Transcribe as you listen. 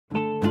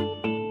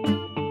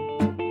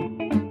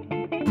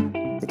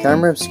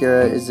Camera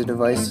Obscura is the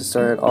device that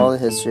started all the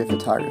history of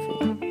photography.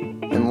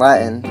 In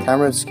Latin,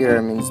 Camera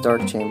Obscura means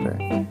dark chamber.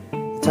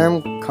 The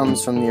term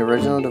comes from the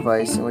original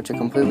device in which a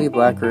completely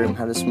black room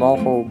had a small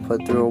hole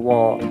put through a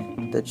wall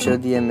that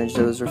showed the image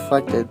that was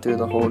reflected through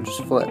the hole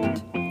just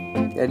flipped.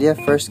 The idea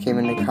first came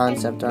into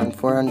concept around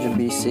 400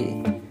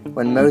 BC,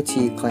 when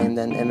Moti claimed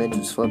that an image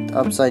was flipped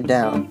upside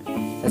down,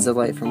 as the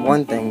light from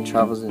one thing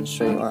travels in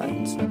straight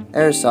lines.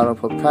 Aristotle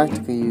put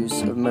practical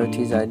use of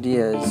Moti's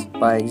ideas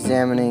by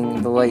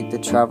examining the light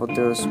that traveled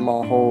through a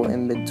small hole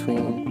in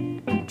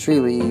between tree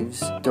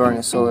leaves during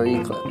a solar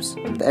eclipse.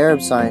 The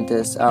Arab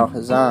scientist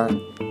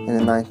Al-Hazan in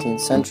the 19th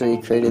century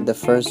created the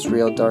first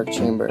real dark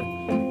chamber,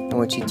 in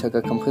which he took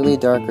a completely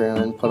dark room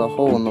and put a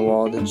hole in the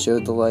wall that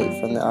showed the light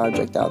from the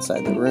object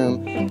outside the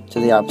room to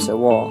the opposite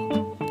wall.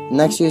 The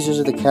next users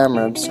of the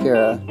camera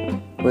obscura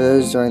were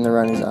those during the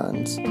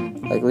Renaissance,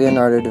 like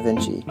Leonardo da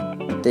Vinci.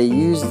 They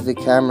used the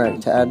camera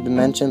to add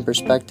dimension and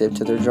perspective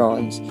to their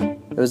drawings.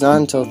 It was not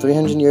until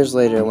 300 years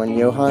later when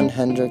Johann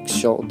Hendrik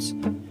Schultz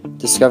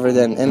discovered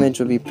that an image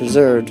would be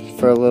preserved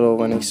for a little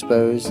when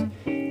exposed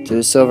to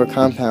a silver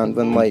compound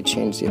when light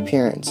changed the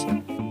appearance.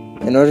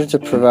 In order to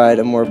provide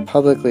a more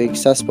publicly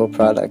accessible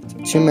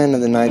product, two men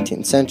of the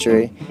 19th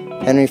century,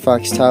 Henry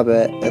Fox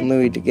Talbot and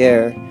Louis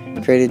Daguerre,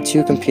 created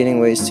two competing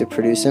ways to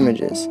produce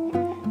images.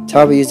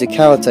 Talbot used a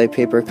calotype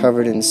paper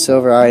covered in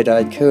silver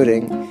iodide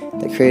coating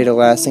that created a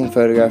lasting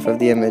photograph of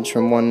the image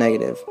from one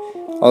negative.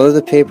 Although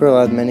the paper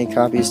allowed many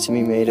copies to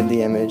be made of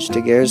the image,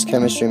 Daguerre's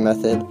chemistry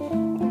method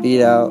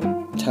beat out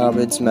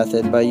Talbot's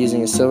method by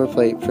using a silver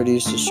plate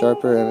produced a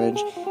sharper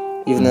image,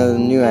 even though the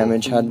new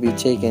image had to be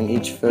taken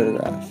each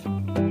photograph.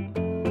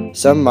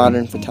 Some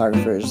modern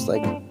photographers,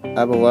 like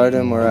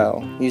Abelardo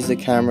Morel, use the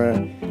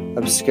camera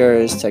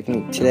obscura's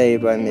technique today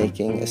by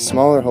making a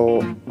smaller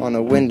hole on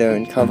a window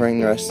and covering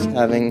the rest,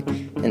 having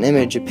an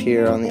image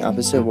appear on the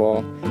opposite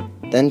wall,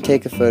 then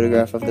take a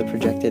photograph of the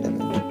projected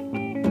image.